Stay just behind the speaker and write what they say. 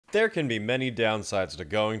There can be many downsides to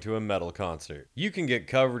going to a metal concert. You can get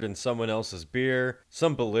covered in someone else's beer,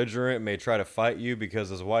 some belligerent may try to fight you because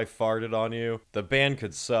his wife farted on you, the band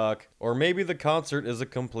could suck, or maybe the concert is a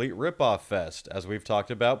complete rip-off fest, as we've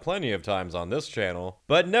talked about plenty of times on this channel.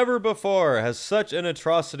 But never before has such an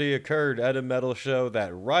atrocity occurred at a metal show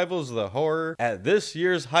that rivals the horror at this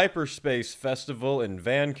year's Hyperspace Festival in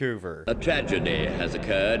Vancouver. A tragedy has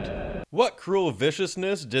occurred. What cruel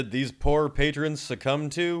viciousness did these poor patrons succumb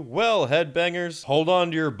to? Well, headbangers, hold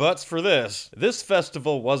on to your butts for this. This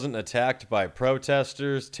festival wasn't attacked by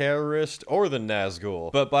protesters, terrorists, or the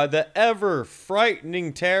Nazgul, but by the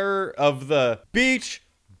ever-frightening terror of the beach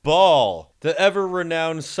ball, the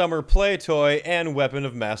ever-renowned summer play toy and weapon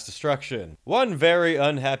of mass destruction. One very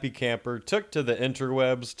unhappy camper took to the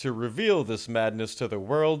interwebs to reveal this madness to the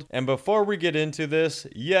world, and before we get into this,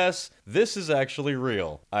 yes, this is actually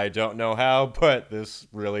real. I don't know how, but this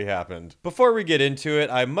really happened. Before we get into it,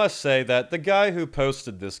 I must say that the guy who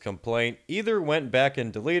posted this complaint either went back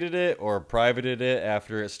and deleted it or privated it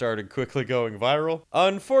after it started quickly going viral.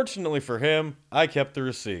 Unfortunately for him, I kept the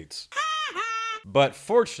receipts. But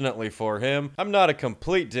fortunately for him, I'm not a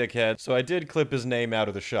complete dickhead, so I did clip his name out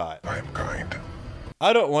of the shot. I'm kind.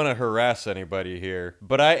 I don't want to harass anybody here,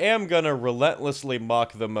 but I am gonna relentlessly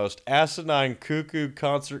mock the most asinine cuckoo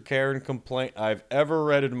concert Karen complaint I've ever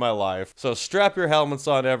read in my life, so strap your helmets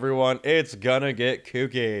on everyone, it's gonna get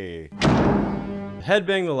kooky.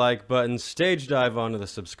 Headbang the like button, stage dive onto the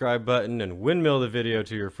subscribe button, and windmill the video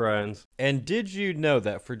to your friends. And did you know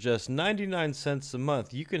that for just 99 cents a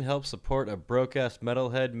month, you can help support a broke-ass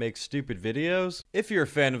metalhead make stupid videos? If you're a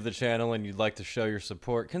fan of the channel and you'd like to show your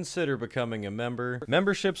support, consider becoming a member.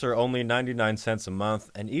 Memberships are only 99 cents a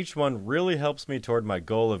month, and each one really helps me toward my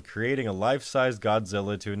goal of creating a life-size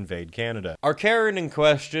Godzilla to invade Canada. Our Karen in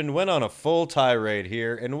question went on a full tirade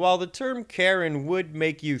here, and while the term Karen would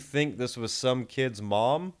make you think this was some kid's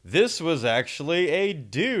mom, this was actually a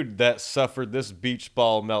dude that suffered this beach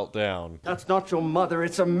ball meltdown. That's not your mother,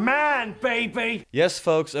 it's a man, baby! Yes,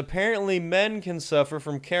 folks, apparently men can suffer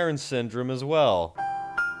from Karen syndrome as well.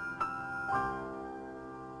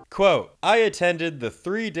 Quote, I attended the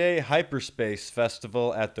 3-day Hyperspace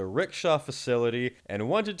Festival at the Rickshaw facility and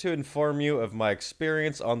wanted to inform you of my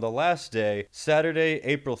experience on the last day, Saturday,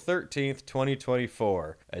 April 13th,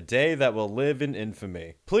 2024, a day that will live in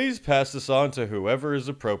infamy. Please pass this on to whoever is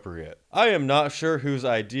appropriate. I am not sure whose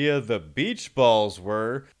idea the beach balls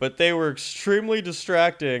were, but they were extremely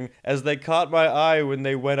distracting as they caught my eye when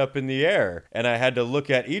they went up in the air, and I had to look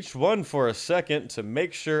at each one for a second to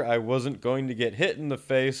make sure I wasn't going to get hit in the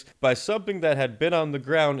face by something that had been on the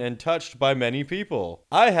ground and touched by many people.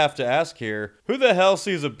 I have to ask here, who the hell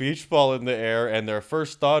sees a beach ball in the air and their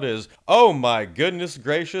first thought is, oh my goodness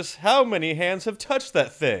gracious, how many hands have touched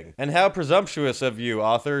that thing? And how presumptuous of you,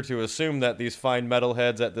 author, to assume that these fine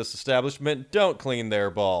metalheads at this establishment don't clean their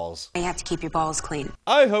balls. You have to keep your balls clean.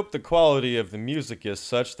 I hope the quality of the music is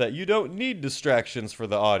such that you don't need distractions for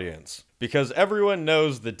the audience. Because everyone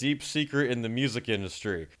knows the deep secret in the music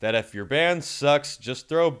industry, that if your band sucks, just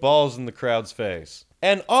throw balls in the crowd's face.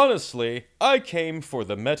 And honestly, I came for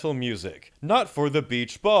the metal music, not for the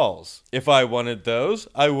beach balls. If I wanted those,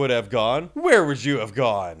 I would have gone. Where would you have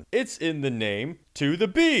gone? It's in the name, to the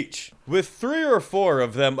beach. With 3 or 4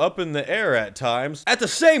 of them up in the air at times, at the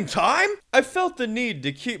same time, I felt the need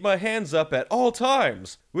to keep my hands up at all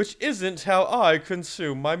times, which isn't how I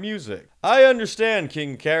consume my music. I understand,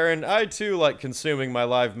 King Karen, I too like consuming my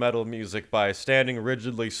live metal music by standing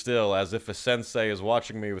rigidly still as if a sensei is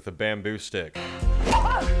watching me with a bamboo stick.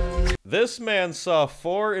 This man saw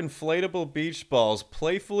 4 inflatable beach balls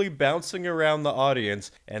playfully bouncing around the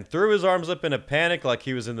audience and threw his arms up in a panic like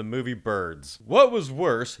he was in the movie Birds. What was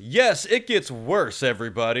worse, yes, it gets worse,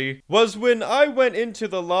 everybody, was when I went into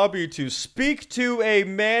the lobby to speak to a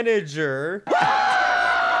manager.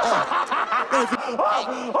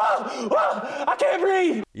 I can't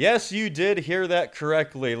breathe! Yes, you did hear that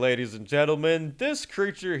correctly, ladies and gentlemen. This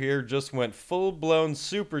creature here just went full-blown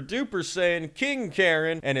super duper Saiyan King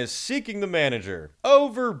Karen and is seeking the manager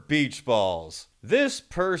over beach balls. This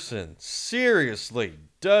person seriously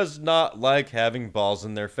does not like having balls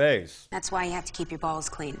in their face. That's why you have to keep your balls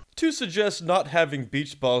clean. To suggest not having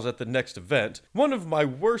beach balls at the next event, one of my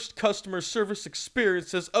worst customer service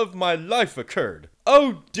experiences of my life occurred.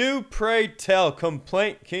 Oh, do pray tell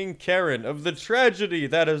Complaint King Karen of the tragedy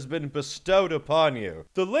that has been bestowed upon you.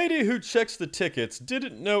 The lady who checks the tickets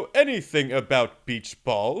didn't know anything about beach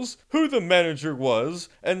balls, who the manager was,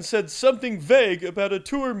 and said something vague about a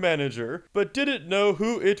tour manager, but didn't know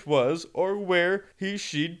who it was or where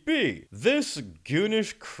she'd be. This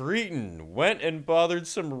goonish cretin went and bothered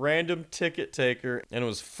some random ticket taker and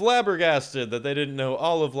was flabbergasted that they didn't know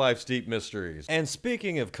all of life's deep mysteries. And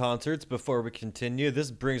speaking of concerts, before we continue,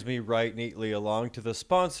 this brings me right neatly along to the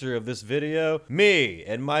sponsor of this video, me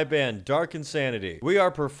and my band Dark Insanity. We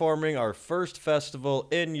are performing our first festival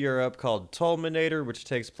in Europe called Tolminator, which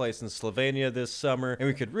takes place in Slovenia this summer, and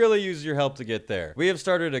we could really use your help to get there. We have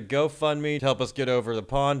started a GoFundMe to help us get over the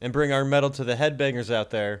pond and bring our metal to the headbangers out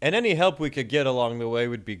there, and any help we could get along the way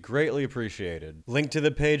would be greatly appreciated. Link to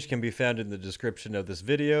the page can be found in the description of this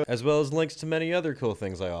video, as well as links to many other cool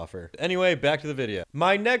things I offer. Anyway, back to the video.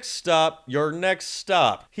 My next stop, your next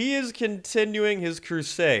stop. He is continuing his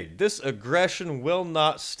crusade. This aggression will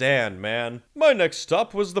not stand, man. My next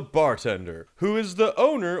stop was the bartender, who is the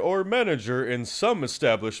owner or manager in some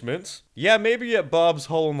establishments. Yeah, maybe at Bob's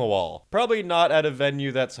Hole in the Wall. Probably not at a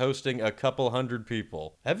venue that's hosting a couple hundred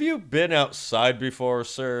people. Have you been outside before,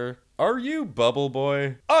 sir? Are you Bubble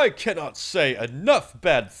Boy? I cannot say enough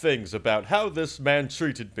bad things about how this man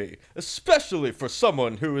treated me, especially for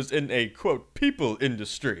someone who is in a, quote, people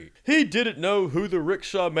industry. He didn't know who the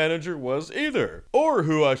rickshaw manager was either, or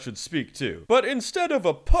who I should speak to. But instead of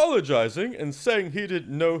apologizing and saying he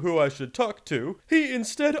didn't know who I should talk to, he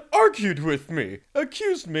instead argued with me,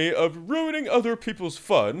 accused me of ruining other people's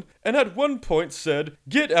fun, and at one point said,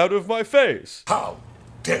 "Get out of my face." How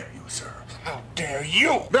dare you, sir? How dare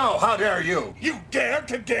you? No, how dare you? You dare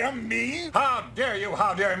to damn me? How dare you?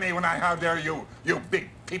 How dare me when I how dare you? You big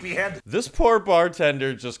peepee head. This poor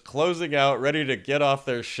bartender just closing out, ready to get off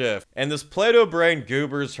their shift, and this Play-Doh brain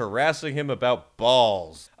goober's harassing him about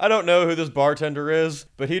balls. I don't know who this bartender is,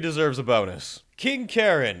 but he deserves a bonus. King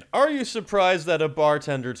Karen, are you surprised that a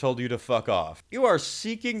bartender told you to fuck off? You are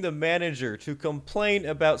seeking the manager to complain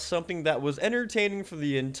about something that was entertaining for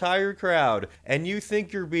the entire crowd, and you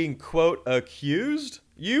think you're being, quote, accused?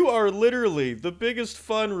 You are literally the biggest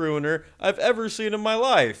fun ruiner I've ever seen in my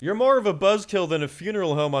life. You're more of a buzzkill than a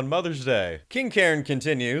funeral home on Mother's Day. King Karen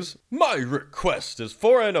continues, my request is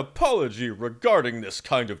for an apology regarding this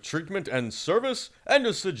kind of treatment and service, and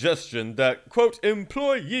a suggestion that, quote,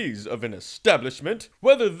 employees of an establishment,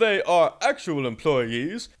 whether they are actual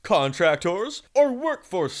employees, contractors, or work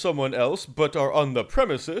for someone else but are on the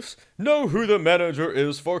premises, know who the manager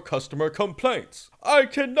is for customer complaints. I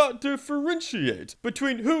cannot differentiate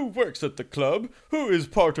between who works at the club, who is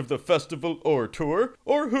part of the festival or tour,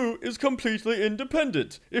 or who is completely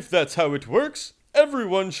independent. If that's how it works,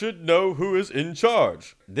 everyone should know who is in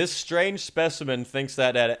charge. This strange specimen thinks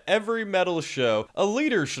that at every metal show, a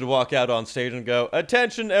leader should walk out on stage and go,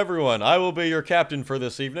 "Attention everyone, I will be your captain for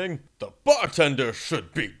this evening." The bartender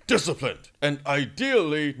should be disciplined, and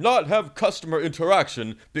ideally not have customer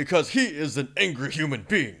interaction because he is an angry human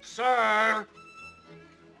being. Sir!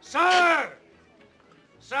 Sir!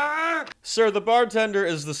 Sir! Sir, the bartender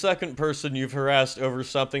is the second person you've harassed over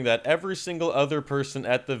something that every single other person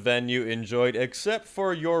at the venue enjoyed except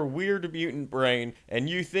for your weird mutant brain, and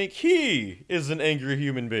you think he is an angry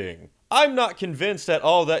human being. I'm not convinced at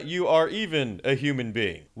all that you are even a human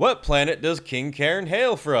being. What planet does King Karen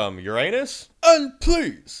hail from? Uranus? And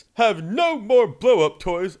please, have no more blow-up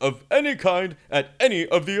toys of any kind at any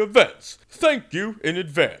of the events. Thank you in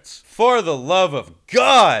advance. For the love of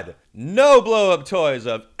God, no blow-up toys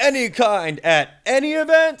of any kind at any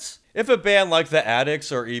events? If a band like the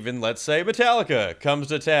Addicts or even, let's say, Metallica comes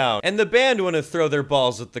to town, and the band want to throw their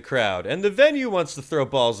balls at the crowd, and the venue wants to throw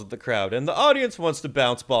balls at the crowd, and the audience wants to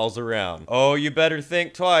bounce balls around, oh, you better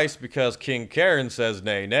think twice because King Karen says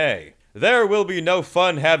nay nay. There will be no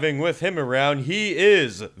fun having with him around. He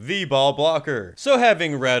is the ball blocker. So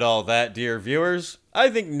having read all that, dear viewers, I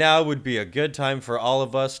think now would be a good time for all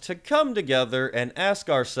of us to come together and ask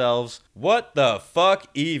ourselves, what the fuck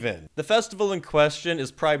even? The festival in question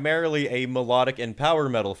is primarily a melodic and power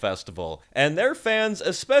metal festival, and their fans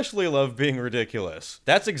especially love being ridiculous.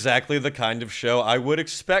 That's exactly the kind of show I would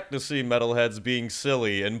expect to see metalheads being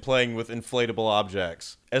silly and playing with inflatable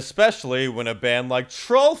objects. Especially when a band like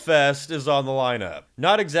Trollfest is on the lineup.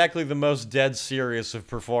 Not exactly the most dead serious of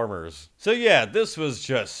performers. So yeah, this was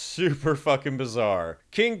just super fucking bizarre.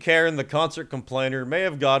 King Karen, the concert complainer, may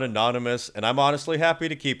have gone anonymous, and I'm honestly happy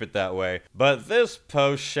to keep it that way, but this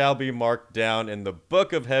post shall be marked down in the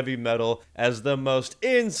book of heavy metal as the most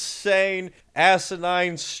insane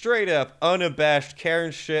asinine, straight up, unabashed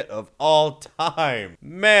Karen shit of all time.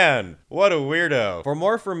 Man, what a weirdo. For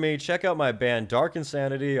more from me, check out my band Dark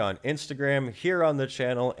Insanity on Instagram, here on the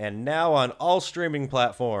channel, and now on all streaming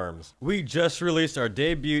platforms. We just released our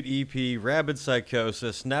debut EP, Rabid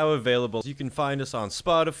Psychosis, now available. You can find us on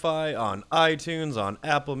Spotify, on iTunes, on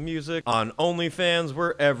Apple Music, on OnlyFans,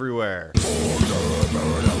 we're everywhere.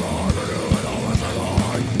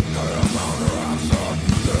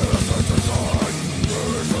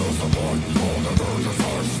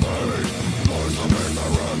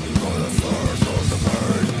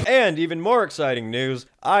 And even more exciting news,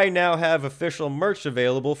 I now have official merch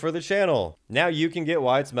available for the channel. Now you can get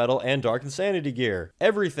Why It's Metal and Dark Insanity gear.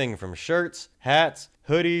 Everything from shirts, hats,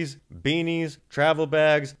 hoodies, beanies, travel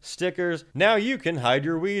bags, stickers. Now you can hide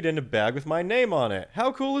your weed in a bag with my name on it.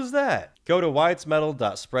 How cool is that? Go to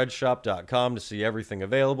wyattsmetal.spreadshop.com to see everything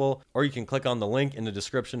available, or you can click on the link in the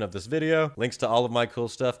description of this video. Links to all of my cool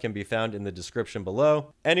stuff can be found in the description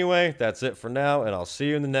below. Anyway, that's it for now, and I'll see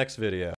you in the next video.